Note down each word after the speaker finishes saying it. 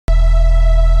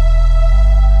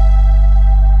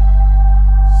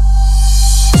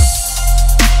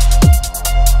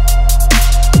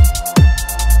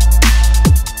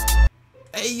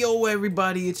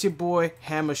everybody, it's your boy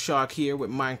Hammer Shark here with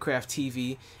Minecraft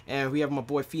TV, and we have my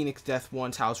boy Phoenix Death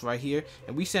One's house right here,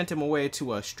 and we sent him away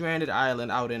to a stranded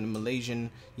island out in the Malaysian,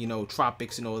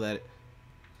 tropics and all that.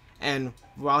 And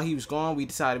while he was gone, we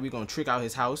decided we're gonna trick out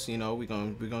his house. We're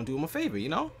gonna do him a favor,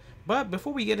 But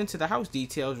before we get into the house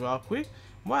details real quick,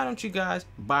 why don't you guys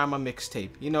buy my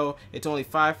mixtape? It's only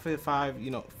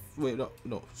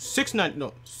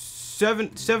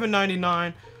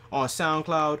 $7.99 on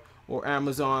SoundCloud or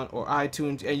Amazon or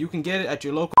iTunes, and you can get it at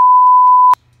your local.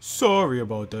 Sorry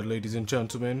about that, ladies and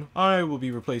gentlemen. I will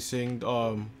be replacing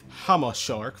Hammer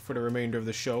Shark for the remainder of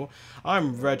the show.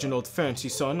 I'm Reginald Fancy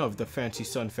Son of the Fancy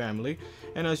Son family,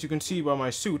 and as you can see by my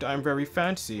suit, I'm very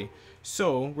fancy.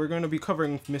 So we're going to be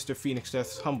covering Mr. Phoenix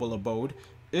Death's humble abode.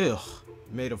 Ugh,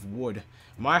 made of wood.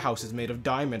 My house is made of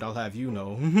diamond, I'll have you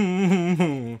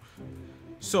know.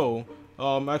 So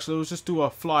actually, let's just do a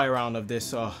fly around of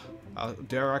this,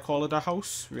 dare I call it a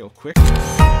house, real quick.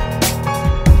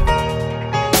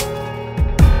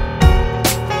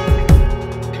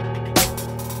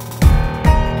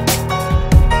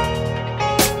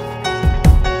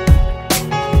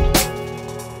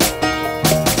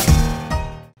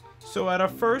 So at a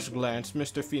first glance,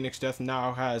 Mr. Phoenix Death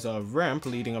now has a ramp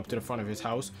leading up to the front of his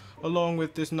house, along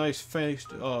with this nice fence.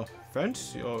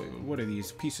 What are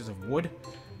these, pieces of wood?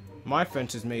 My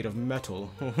fence is made of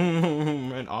metal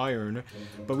and iron,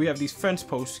 but we have these fence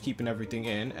posts keeping everything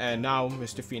in, and now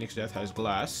Mr. Phoenix Death has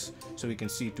glass, so he can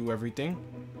see through everything.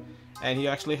 And he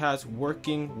actually has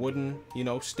working wooden,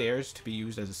 stairs to be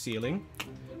used as a ceiling.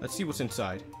 Let's see what's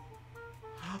inside.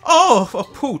 Oh, a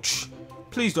pooch!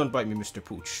 Please don't bite me, Mr.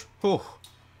 Pooch. Oh,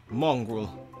 mongrel.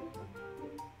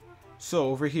 So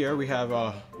over here we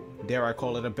have, dare I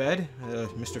call it a bed?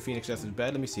 Mr. Phoenix Death's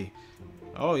bed. Let me see.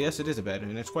 Oh, yes, it is a bed,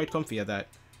 and it's quite comfy at that.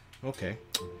 Okay.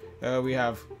 We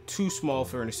have two small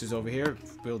furnaces over here,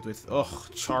 filled with,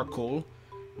 charcoal.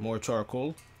 More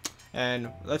charcoal. And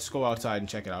let's go outside and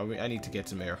check it out. I need to get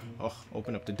some air.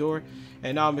 Open up the door.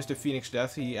 And now Mr. Phoenix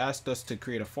Death, he asked us to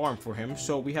create a farm for him.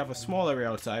 So we have a small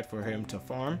area outside for him to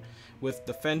farm, with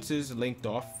the fences linked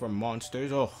off from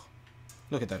monsters. Oh,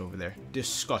 look at that over there.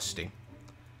 Disgusting.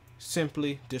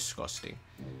 Simply disgusting.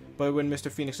 But when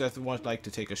Mr. Phoenix Death would like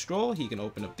to take a stroll, he can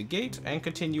open up the gate and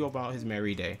continue about his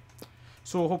merry day.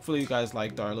 So hopefully you guys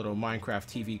liked our little Minecraft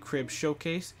TV crib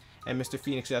showcase, and Mr.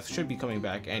 Phoenix Death should be coming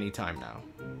back anytime now.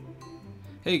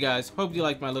 Hey guys, hope you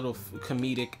liked my little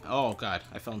comedic, oh god,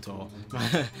 I fell into a hole.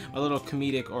 My little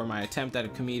comedic, or my attempt at a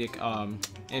comedic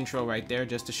intro right there,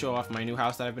 just to show off my new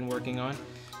house that I've been working on.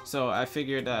 So I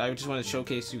figured I just wanted to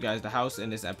showcase you guys the house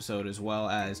in this episode, as well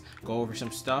as go over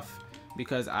some stuff,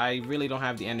 because I really don't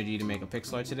have the energy to make a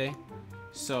pixel art today.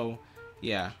 So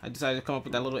yeah, I decided to come up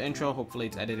with that little intro. Hopefully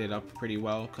it's edited up pretty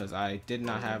well, because I did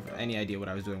not have any idea what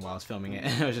I was doing while I was filming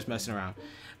it. I was just messing around.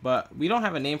 But we don't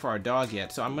have a name for our dog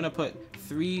yet, so I'm going to put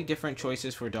 3 different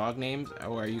choices for dog names,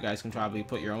 or you guys can probably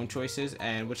put your own choices,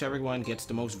 and whichever one gets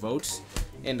the most votes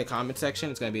in the comment section,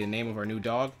 it's going to be the name of our new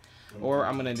dog. Or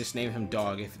I'm going to just name him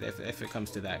Dog if it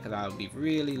comes to that, because I'll be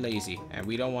really lazy, and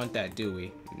we don't want that, do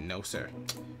we? No, sir.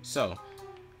 So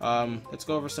let's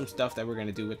go over some stuff that we're going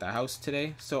to do with the house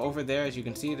today. So over there, as you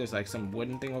can see, there's like some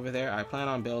wooden thing over there. I plan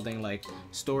on building like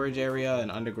storage area, an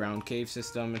underground cave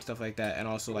system and stuff like that, and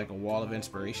also like a wall of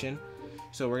inspiration.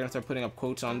 So we're going to start putting up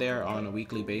quotes on there on a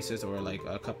weekly basis, or like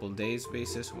a couple of days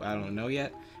basis. I don't know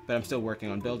yet, but I'm still working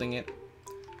on building it.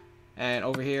 And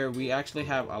over here, we actually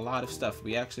have a lot of stuff.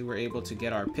 We actually were able to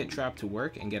get our pit trap to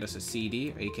work and get us a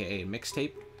CD, aka a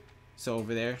mixtape. So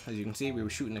over there, as you can see, we were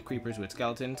shooting the creepers with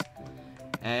skeletons.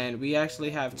 And we actually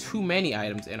have too many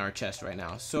items in our chest right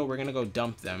now, so we're gonna go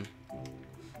dump them.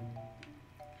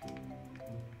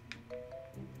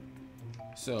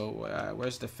 So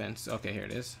where's the fence? Okay, here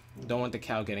it is. Don't want the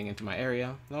cow getting into my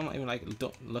area.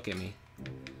 Don't look at me.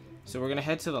 So we're gonna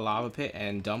head to the lava pit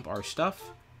and dump our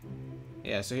stuff.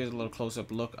 Yeah, so here's a little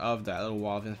close-up look of that little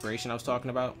wall of inspiration I was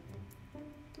talking about.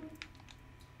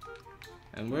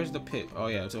 And where's the pit? Oh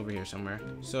yeah, it's over here somewhere.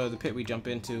 So the pit we jump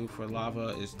into for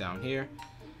lava is down here.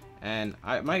 And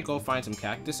I might go find some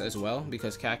cactus as well,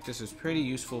 because cactus is pretty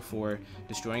useful for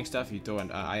destroying stuff. You throw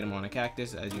an item on a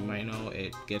cactus, as you might know,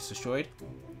 it gets destroyed.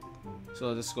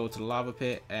 So let's go to the lava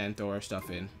pit and throw our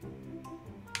stuff in.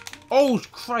 Oh,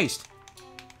 Christ!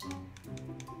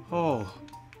 Oh,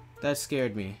 that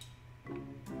scared me.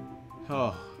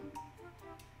 Oh.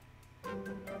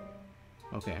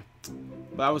 Okay.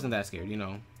 But I wasn't that scared,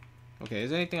 Okay,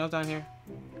 is there anything else down here?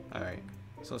 Alright.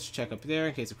 So let's check up there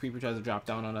in case a creeper tries to drop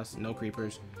down on us. No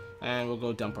creepers. And we'll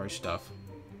go dump our stuff.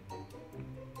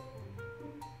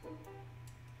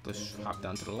 Let's hop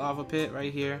down to the lava pit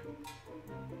right here.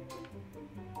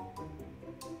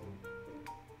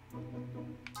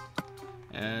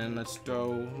 And let's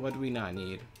throw, what do we not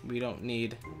need? We don't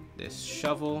need this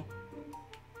shovel.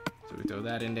 So we throw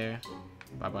that in there.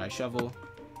 Bye-bye shovel.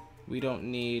 We don't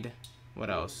need, what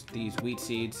else? These wheat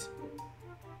seeds.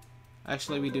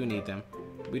 Actually, we do need them.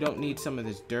 We don't need some of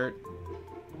this dirt.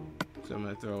 So I'm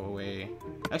gonna throw away.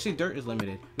 Actually, dirt is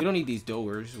limited. We don't need these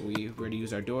doors. We already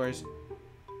use our doors.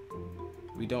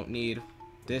 We don't need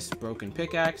this broken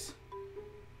pickaxe.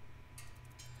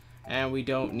 And we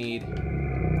don't need...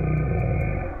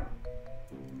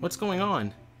 What's going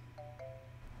on?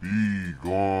 Be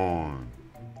gone.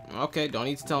 Okay, don't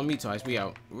need to tell me twice. We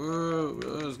out.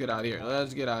 Let's get out of here.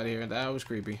 Let's get out of here. That was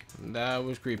creepy. That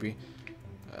was creepy.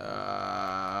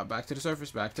 Back to the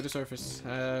surface. Back to the surface.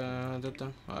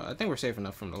 I think we're safe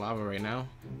enough from the lava right now.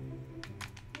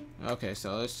 Okay,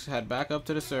 so let's head back up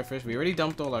to the surface. We already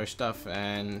dumped all our stuff,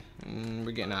 and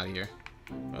we're getting out of here.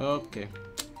 Okay.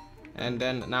 And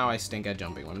then now I stink at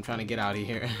jumping when I'm trying to get out of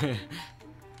here.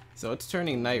 So it's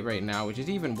turning night right now, which is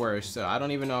even worse. So I don't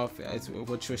even know if it's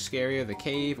which was scarier, the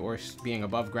cave or being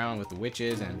above ground with the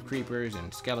witches and creepers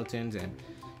and skeletons and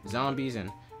zombies,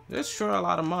 and there's sure a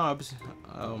lot of mobs.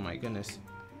 Oh my goodness.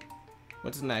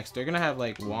 What's next? They're gonna have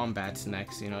like wombats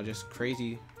next, you know, just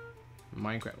crazy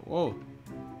Minecraft. Whoa.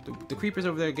 The creepers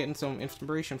over there getting some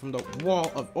inspiration from the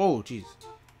wall of, oh jeez.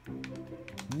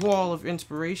 Wall of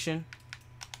inspiration.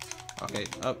 Okay,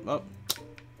 up.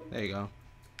 There you go.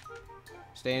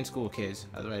 Stay in school, kids.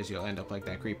 Otherwise, you'll end up like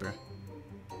that creeper.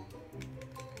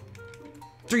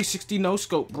 360 no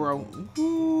scope, bro.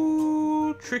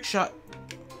 Ooh, trick shot.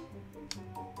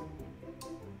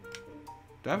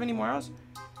 Do I have any more arrows?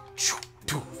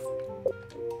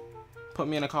 Put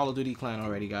me in a Call of Duty clan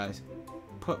already, guys.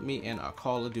 Put me in a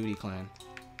Call of Duty clan.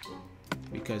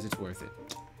 Because it's worth it.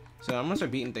 So I'm gonna start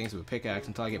beating things with a pickaxe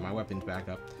until I get my weapons back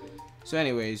up. So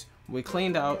anyways, we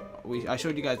cleaned out, I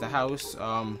showed you guys the house,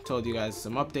 told you guys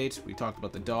some updates, we talked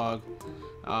about the dog.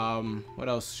 What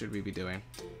else should we be doing?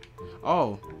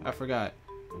 Oh, I forgot.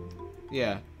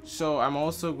 Yeah, so I'm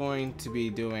also going to be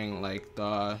doing like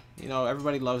the, you know,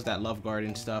 everybody loves that love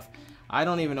garden stuff. I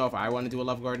don't even know if I want to do a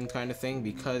love garden kind of thing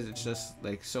because it's just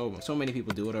like so many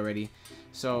people do it already.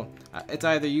 So it's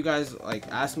either you guys like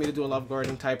ask me to do a love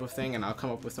garden type of thing and I'll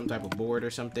come up with some type of board or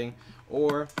something,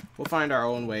 or we'll find our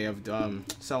own way of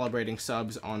celebrating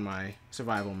subs on my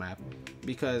survival map,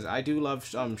 because I do love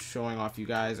showing off you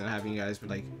guys and having you guys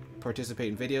like participate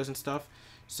in videos and stuff.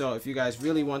 So if you guys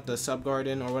really want the sub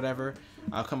garden or whatever,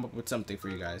 I'll come up with something for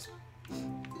you guys.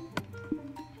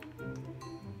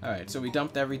 Alright, so we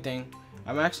dumped everything.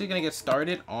 I'm actually gonna get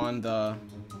started on the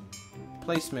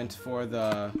placement for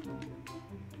the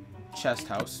chest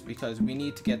house because we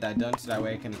need to get that done so that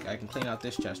way I can clean out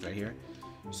this chest right here.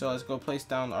 So let's go place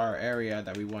down our area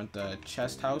that we want the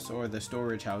chest house or the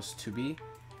storage house to be,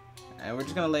 and we're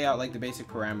just gonna lay out like the basic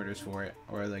parameters for it,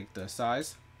 or like the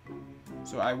size.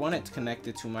 So I want it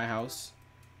connected to my house,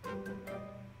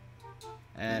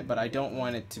 but I don't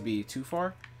want it to be too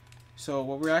far. So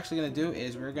what we're actually gonna do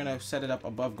is we're gonna set it up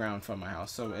above ground from my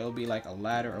house, so it'll be like a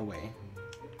ladder away.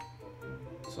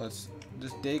 So let's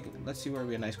just dig. Let's see where would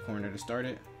be a nice corner to start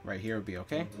it. Right here would be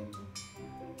okay.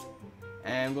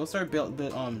 And we'll start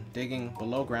digging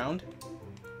below ground.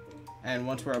 And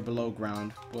once we're below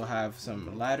ground, we'll have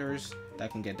some ladders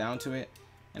that can get down to it.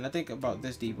 And I think about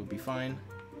this deep would be fine.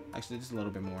 Actually, just a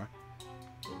little bit more.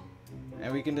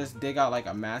 And we can just dig out like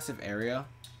a massive area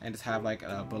and just have like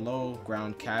a below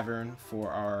ground cavern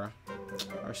for our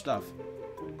stuff.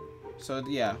 So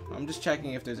yeah, I'm just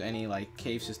checking if there's any like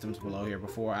cave systems below here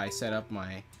before I set up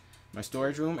my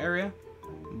storage room area.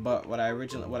 But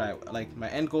my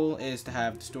end goal is to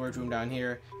have the storage room down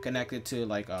here connected to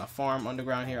like a farm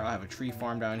underground here. I'll have a tree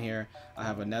farm down here. I'll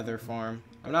have a nether farm.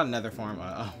 I'm not a nether farm.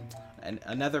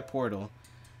 A nether portal.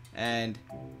 And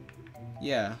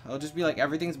yeah, it'll just be like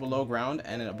everything's below ground,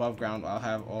 and then above ground I'll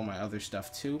have all my other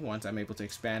stuff too once I'm able to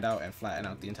expand out and flatten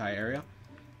out the entire area.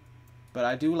 But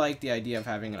I do like the idea of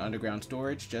having an underground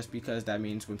storage, just because that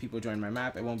means when people join my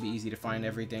map, it won't be easy to find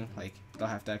everything. Like, they'll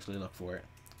have to actually look for it.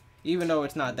 Even though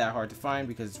it's not that hard to find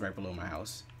because it's right below my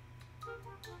house.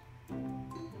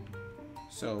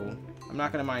 So, I'm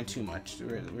not going to mine too much.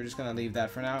 We're just going to leave that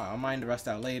for now. I'll mine the rest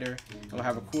out later. And we'll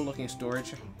have a cool looking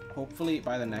storage, hopefully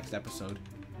by the next episode.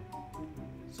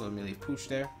 So let me leave Pooch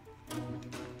there.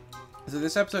 So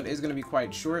this episode is going to be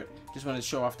quite short. Just wanted to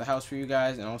show off the house for you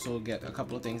guys and also get a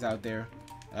couple of things out there.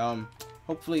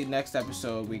 Hopefully next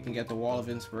episode we can get the wall of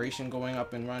inspiration going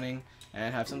up and running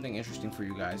and have something interesting for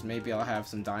you guys. Maybe I'll have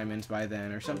some diamonds by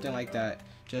then or something like that,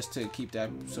 just to keep the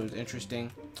episodes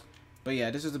interesting. But yeah,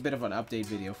 this is a bit of an update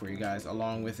video for you guys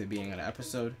along with it being an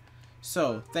episode.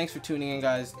 So, thanks for tuning in,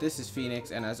 guys. This is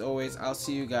Phoenix, and as always, I'll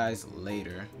see you guys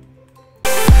later.